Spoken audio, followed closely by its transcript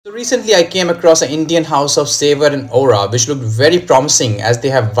So recently I came across an Indian house of Savour and Aura which looked very promising as they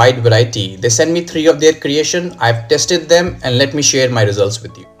have wide variety. They sent me 3 of their creation. I've tested them and let me share my results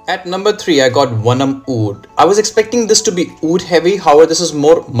with you. At number 3 I got Vanam Oud. I was expecting this to be oud heavy, however this is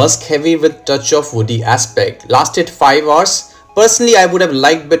more musk heavy with touch of woody aspect. Lasted 5 hours. Personally, I would have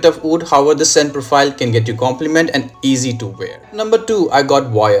liked bit of oud, however the scent profile can get you compliment and easy to wear. Number 2, I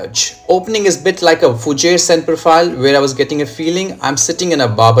got Voyage. Opening is bit like a fougere scent profile where I was getting a feeling I'm sitting in a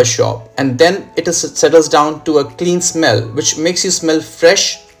barber shop, and then it settles down to a clean smell which makes you smell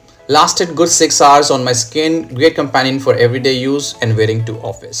fresh. Lasted good 6 hours on my skin, great companion for everyday use and wearing to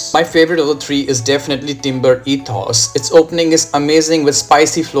office. My favorite of the 3 is definitely Timber Ethos. Its opening is amazing with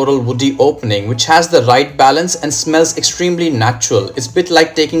spicy floral woody opening which has the right balance and smells extremely natural. It's a bit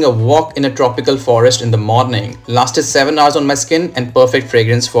like taking a walk in a tropical forest in the morning. Lasted 7 hours on my skin and perfect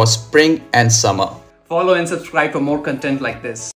fragrance for spring and summer. Follow and subscribe for more content like this.